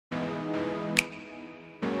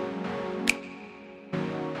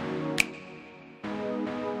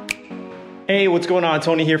Hey, what's going on?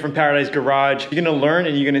 Tony here from Paradise Garage. You're gonna learn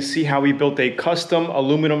and you're gonna see how we built a custom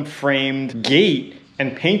aluminum framed gate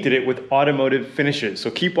and painted it with automotive finishes. So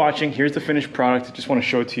keep watching. Here's the finished product. I just wanna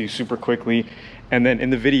show it to you super quickly. And then in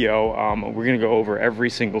the video, we're gonna go over every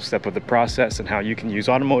single step of the process and how you can use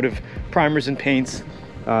automotive primers and paints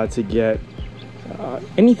to get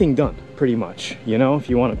anything done, pretty much. You know, if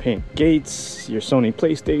you wanna paint gates, your Sony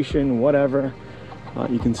PlayStation, whatever.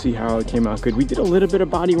 You can see how it came out good. We did a little bit of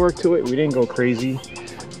body work to it. We didn't go crazy.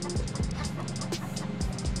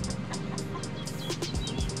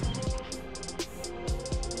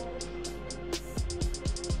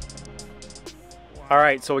 All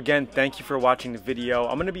right, so again, thank you for watching the video.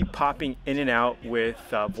 I'm gonna be popping in and out with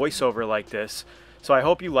voiceover like this. So I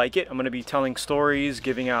hope you like it. I'm gonna be telling stories,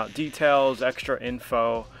 giving out details, extra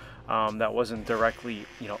info that wasn't directly,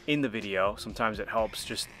 in the video. Sometimes it helps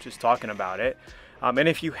just talking about it. And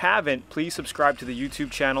if you haven't, please subscribe to the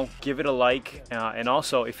YouTube channel, give it a like, and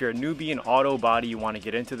also if you're a newbie in auto body, you want to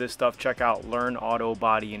get into this stuff, check out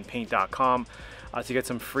learnautobodyandpaint.com to get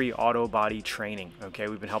some free auto body training. Okay,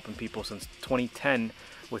 we've been helping people since 2010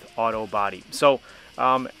 with auto body. So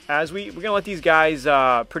as we're gonna let these guys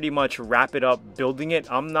pretty much wrap it up building it.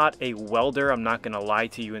 I'm not a welder. I'm not gonna lie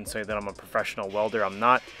to you and say that I'm a professional welder. I'm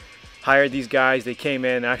not. Hired these guys. They came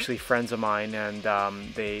in, actually friends of mine, and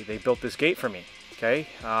they built this gate for me. Okay,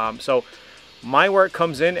 so my work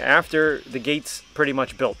comes in after the gate's pretty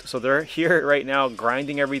much built. So they're here right now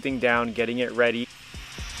grinding everything down, getting it ready.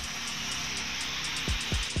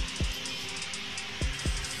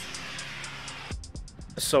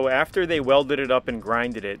 So after they welded it up and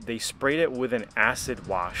grinded it, they sprayed it with an acid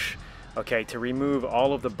wash, okay, to remove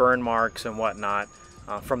all of the burn marks and whatnot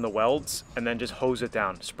from the welds, and then just hose it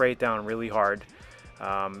down, spray it down really hard.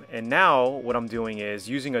 And now what I'm doing is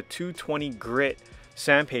using a 220 grit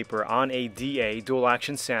sandpaper on a DA, dual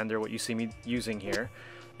action sander, what you see me using here,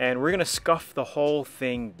 and we're gonna scuff the whole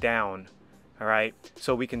thing down, all right,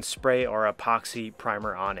 so we can spray our epoxy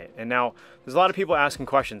primer on it. And now there's a lot of people asking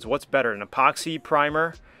questions, what's better, an epoxy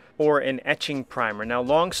primer or an etching primer? Now,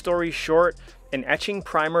 long story short, an etching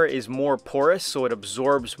primer is more porous, so it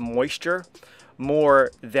absorbs moisture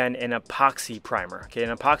more than an epoxy primer. Okay,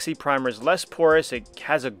 an epoxy primer is less porous, it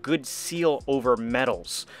has a good seal over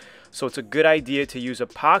metals. So it's a good idea to use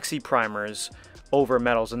epoxy primers over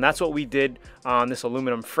metals, and that's what we did on this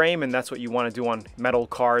aluminum frame, and that's what you want to do on metal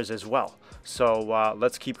cars as well. So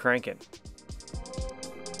let's keep cranking.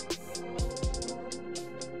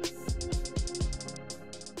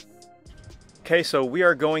 Okay, so we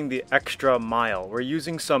are going the extra mile. We're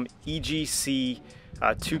using some EGC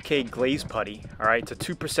 2K glaze putty. All right, it's a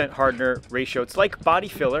 2% hardener ratio. It's like body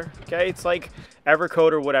filler, okay? It's like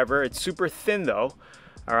Evercoat or whatever. It's super thin though.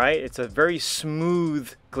 All right, it's a very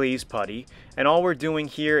smooth glaze putty, and all we're doing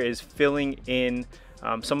here is filling in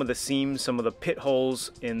some of the seams, some of the pit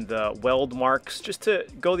holes in the weld marks, just to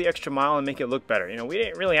go the extra mile and make it look better. We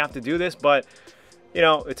didn't really have to do this, but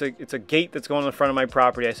it's a gate that's going in the front of my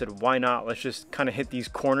property. I said, why not? Let's just kind of hit these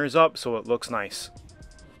corners up so it looks nice.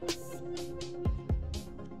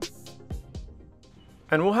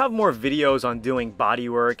 And we'll have more videos on doing body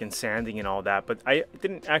work and sanding and all that, but I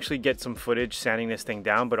didn't actually get some footage sanding this thing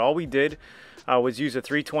down, but all we did was use a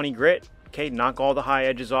 320 grit, okay, knock all the high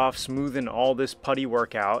edges off, smoothen all this putty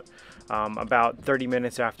work out about 30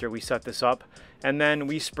 minutes after we set this up. And then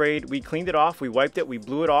we cleaned it off, we wiped it, we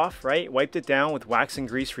blew it off, right? Wiped it down with wax and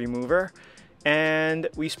grease remover, and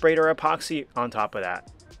we sprayed our epoxy on top of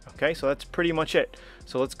that. Okay, so that's pretty much it.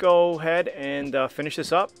 So let's go ahead and finish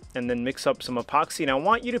this up and then mix up some epoxy. And I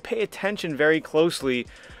want you to pay attention very closely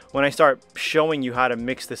when I start showing you how to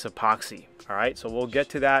mix this epoxy. All right, so we'll get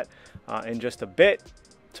to that in just a bit.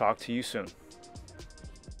 Talk to you soon.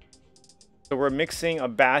 So we're mixing a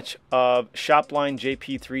batch of Shopline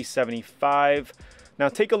JP375. Now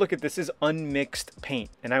take a look at this. This is unmixed paint,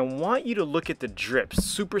 and I want you to look at the drips.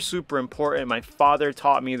 Super important. My father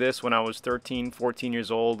taught me this when I was 13, 14 years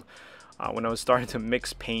old, when I was starting to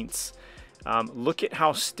mix paints. Look at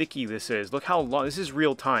how sticky this is. Look how long, this is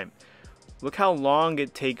real time. Look how long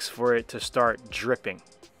it takes for it to start dripping.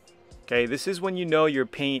 Okay, this is when you know your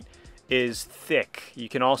paint is thick. You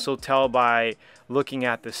can also tell by looking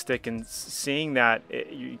at the stick and seeing that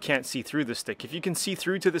you can't see through the stick. If you can see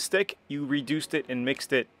through to the stick, you reduced it and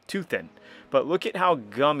mixed it too thin. But look at how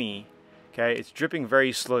gummy, okay, it's dripping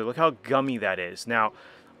very slowly. Look how gummy that is. Now,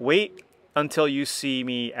 wait until you see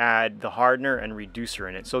me add the hardener and reducer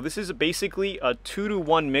in it. So this is basically a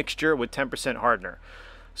 2-to-1 mixture with 10% hardener.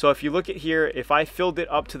 So if you look at here, if I filled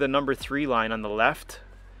it up to the number 3 line on the left,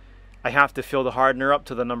 I have to fill the hardener up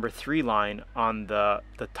to the number 3 line on the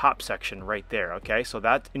top section right there, okay? So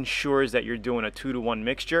that ensures that you're doing a 2-to-1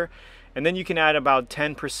 mixture, and then you can add about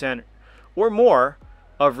 10% or more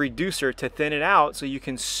of reducer to thin it out so you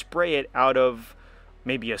can spray it out of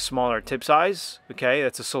maybe a smaller tip size, okay?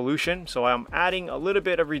 That's a solution. So I'm adding a little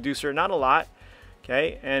bit of reducer, not a lot,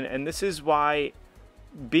 okay? And this is why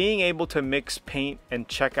being able to mix paint and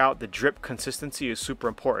check out the drip consistency is super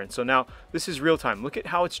important. So now this is real time. Look at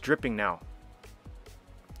how it's dripping now.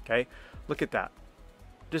 Okay, look at that.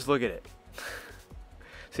 Just look at it.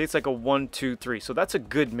 See, it's like a 1, 2, 3. So that's a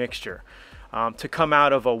good mixture to come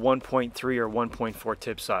out of a 1.3 or 1.4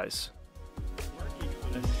 tip size. Working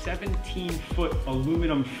on a 17-foot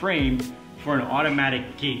aluminum frame for an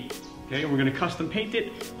automatic gate. Okay, we're gonna custom paint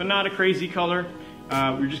it, but not a crazy color.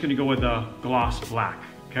 We're just gonna go with a gloss black.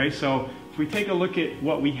 Okay, so if we take a look at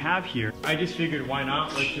what we have here, I just figured why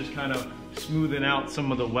not? Let's just kind of smoothen out some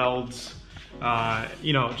of the welds,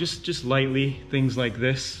 you know, just lightly, things like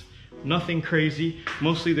this. Nothing crazy,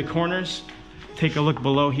 mostly the corners. Take a look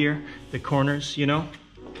below here, the corners, you know.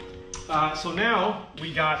 So now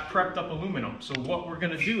we got prepped up aluminum. So what we're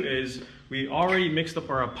gonna do is we already mixed up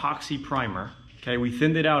our epoxy primer. Okay, we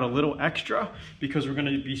thinned it out a little extra because we're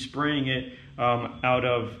gonna be spraying it out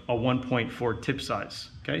of a 1.4 tip size.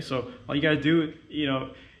 Okay, so all you gotta do, you know,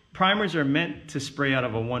 primers are meant to spray out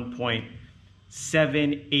of a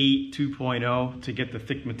 1.7, 8, 2.0 to get the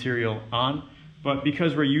thick material on. But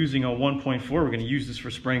because we're using a 1.4, we're gonna use this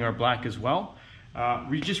for spraying our black as well.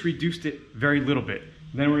 We just reduced it very little bit.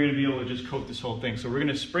 Then we're gonna be able to just coat this whole thing. So we're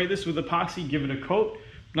gonna spray this with epoxy, give it a coat,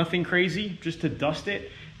 nothing crazy, just to dust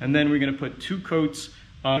it. And then we're gonna put 2 coats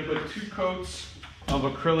of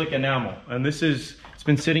acrylic enamel. And this is, it's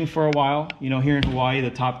been sitting for a while. You know, here in Hawaii, the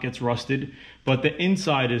top gets rusted, but the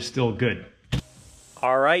inside is still good.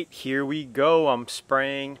 All right, here we go. I'm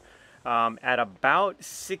spraying at about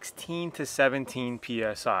 16 to 17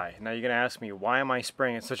 PSI. Now you're gonna ask me, why am I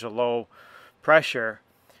spraying at such a low pressure?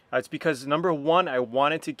 It's because number 1, I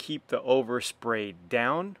wanted to keep the overspray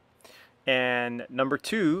down. And number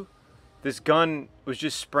 2, this gun was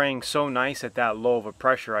just spraying so nice at that low of a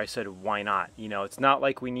pressure, I said, why not? You know, it's not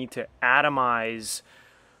like we need to atomize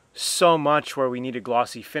so much where we need a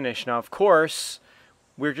glossy finish. Now, of course,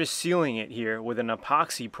 we're just sealing it here with an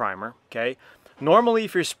epoxy primer, okay? Normally,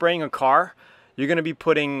 if you're spraying a car, you're gonna be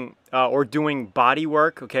putting or doing body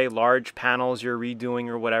work, okay? Large panels you're redoing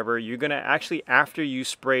or whatever. You're gonna actually, after you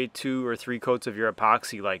spray 2 or 3 coats of your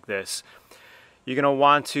epoxy like this, you're gonna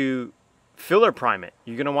want to filler prime it.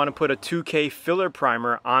 You're gonna want to put a 2K filler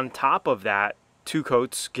primer on top of that, 2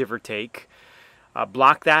 coats, give or take.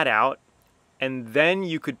 Block that out, and then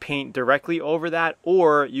you could paint directly over that,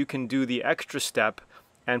 or you can do the extra step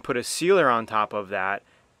and put a sealer on top of that,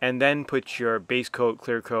 and then put your base coat,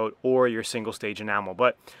 clear coat, or your single stage enamel.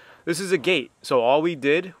 But this is a gate, so all we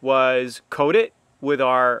did was coat it with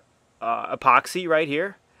our epoxy right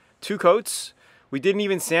here, 2 coats. We didn't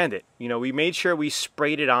even sand it. You know, we made sure we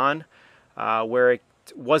sprayed it on where it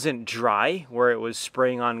wasn't dry, where it was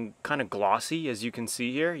spraying on kind of glossy, as you can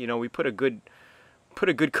see here. You know, we put a good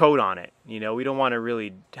coat on it. You know, we don't want to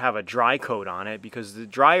really have a dry coat on it, because the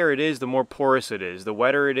drier it is, the more porous it is. The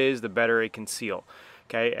wetter it is, the better it can seal.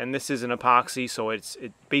 Okay, and this is an epoxy, so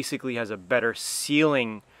it basically has a better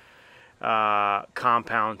sealing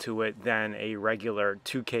compound to it than a regular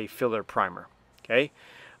 2K filler primer. Okay,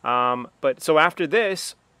 but so after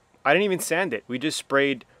this, I didn't even sand it. We just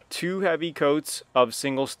sprayed 2 heavy coats of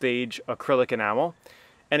single stage acrylic enamel,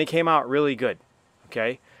 and it came out really good.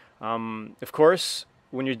 Okay, of course,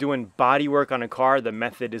 when you're doing body work on a car, the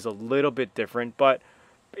method is a little bit different, but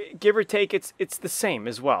give or take, it's the same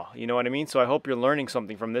as well. You know what I mean? So I hope you're learning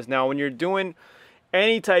something from this. Now, when you're doing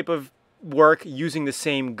any type of work using the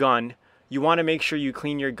same gun, you want to make sure you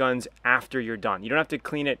clean your guns after you're done. You don't have to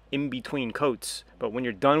clean it in between coats, but when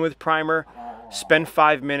you're done with primer, spend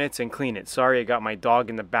 5 minutes and clean it. Sorry, I got my dog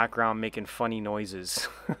in the background making funny noises.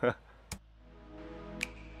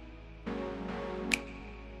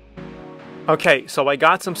 Okay, so I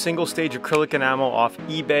got some single stage acrylic enamel off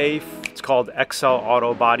eBay. It's called XL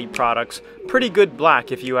Auto Body Products. Pretty good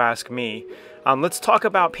black if you ask me. Let's talk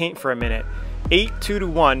about paint for a minute. 8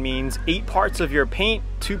 2-to-1 means 8 parts of your paint,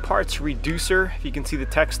 2 parts reducer. If you can see the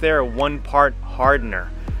text there, 1 part hardener.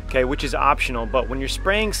 Okay, which is optional, but when you're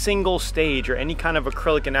spraying single stage or any kind of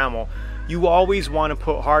acrylic enamel, you always want to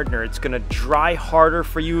put hardener. It's gonna dry harder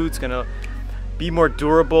for you. It's gonna be more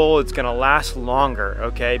durable, it's gonna last longer,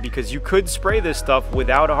 okay? Because you could spray this stuff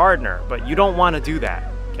without a hardener, but you don't want to do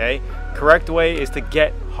that, okay? Correct way is to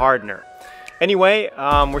get hardener. Anyway,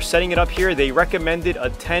 we're setting it up here. They recommended a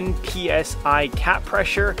 10 PSI cap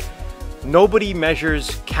pressure. Nobody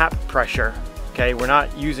measures cap pressure. Okay, we're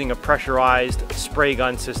not using a pressurized spray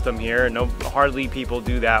gun system here. No, hardly people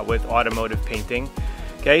do that with automotive painting.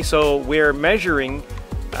 Okay, so we're measuring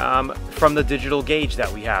from the digital gauge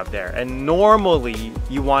that we have there. And normally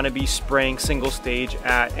you want to be spraying single stage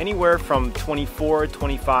at anywhere from 24,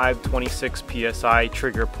 25, 26 PSI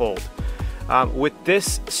trigger pulled. With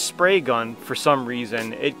this spray gun, for some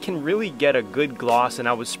reason, it can really get a good gloss, and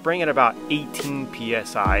I was spraying at about 18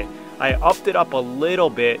 PSI. I upped it up a little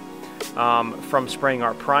bit from spraying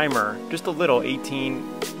our primer, just a little, 18,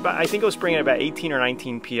 but I think I was spraying at about 18 or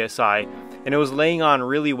 19 PSI, and it was laying on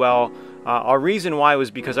really well. Our reason why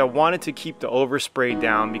was because I wanted to keep the overspray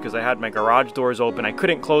down because I had my garage doors open. I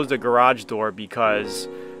couldn't close the garage door because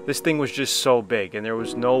this thing was just so big, and there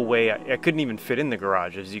was no way, I couldn't even fit in the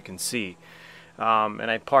garage, as you can see. And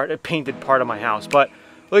I painted part of my house, but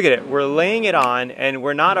look at it, we're laying it on, and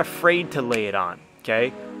we're not afraid to lay it on,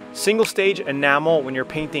 okay? Single stage enamel, when you're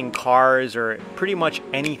painting cars or pretty much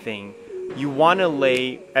anything, you want to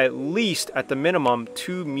lay at least, at the minimum,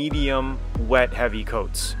 2 medium wet heavy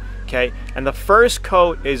coats, okay? And the first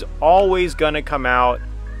coat is always going to come out,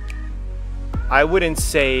 I wouldn't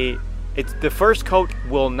say, the first coat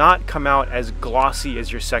will not come out as glossy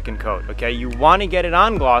as your second coat, okay? You want to get it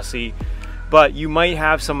on glossy, but you might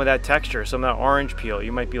have some of that texture, some of that orange peel.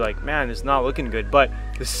 You might be like, man, it's not looking good. But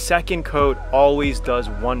the second coat always does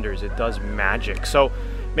wonders. It does magic. So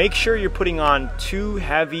make sure you're putting on 2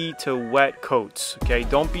 heavy to wet coats, okay?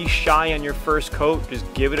 Don't be shy on your first coat.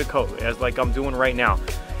 Just give it a coat, as like I'm doing right now.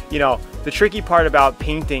 You know, the tricky part about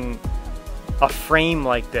painting a frame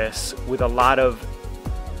like this with a lot of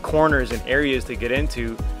corners and areas to get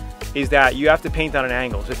into is that you have to paint on an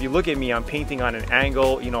angle. So if you look at me, I'm painting on an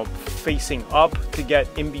angle, you know, facing up to get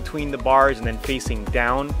in between the bars and then facing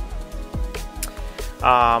down.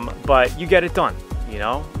 But you get it done, you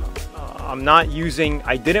know.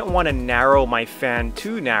 I didn't want to narrow my fan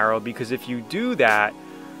too narrow, because if you do that,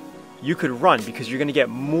 you could run, because you're going to get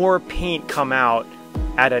more paint come out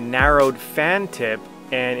at a narrowed fan tip,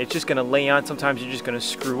 and it's just going to lay on. Sometimes you're just going to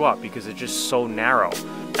screw up because it's just so narrow.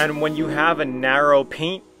 And when you have a narrow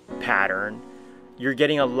paint pattern, you're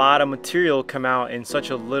getting a lot of material come out in such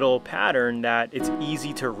a little pattern that it's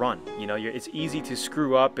easy to run. You know, it's easy to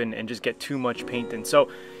screw up and just get too much paint in. So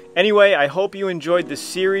anyway, I hope you enjoyed this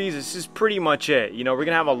series. This is pretty much it. You know, we're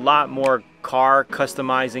gonna have a lot more car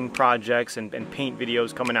customizing projects and paint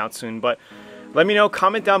videos coming out soon, but let me know,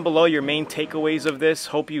 comment down below your main takeaways of this.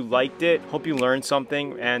 Hope you liked it, hope you learned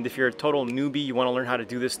something, and if you're a total newbie, you want to learn how to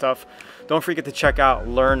do this stuff, don't forget to check out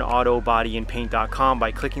learnautobodyandpaint.com by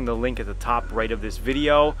clicking the link at the top right of this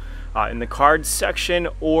video, in the cards section,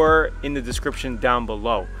 or in the description down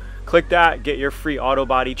below. Click that, get your free auto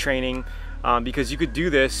body training, because you could do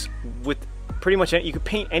this with pretty much, you could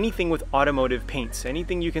paint anything with automotive paints,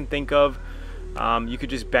 anything you can think of. You could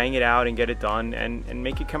just bang it out and get it done and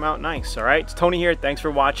make it come out nice. All right, it's Tony here. Thanks for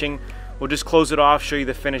watching. We'll just close it off, show you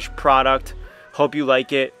the finished product. Hope you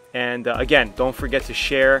like it. And again, don't forget to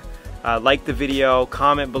share, like the video,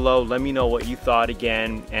 comment below, let me know what you thought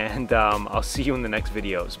again, and I'll see you in the next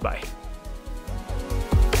videos. Bye.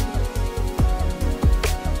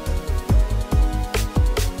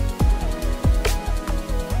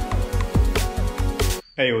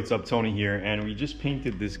 Hey, what's up? Tony here, and we just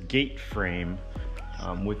painted this gate frame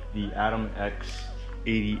with the Atom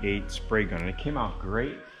X88 spray gun, and it came out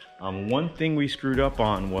great. One thing we screwed up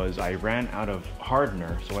on was I ran out of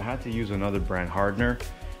hardener, so I had to use another brand hardener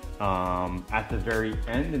at the very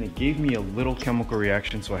end, and it gave me a little chemical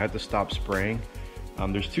reaction, so I had to stop spraying.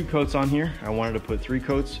 There's 2 coats on here. I wanted to put 3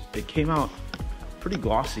 coats. It came out pretty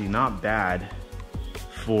glossy, not bad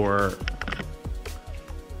for,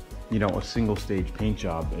 you know, a single stage paint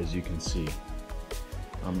job, as you can see.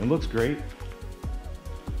 It looks great,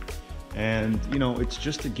 and you know, it's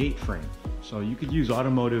just a gate frame, so you could use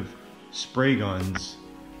automotive spray guns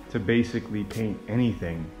to basically paint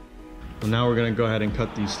anything. So now we're gonna go ahead and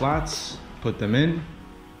cut these slats, put them in,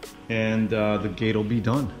 and the gate will be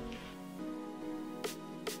done.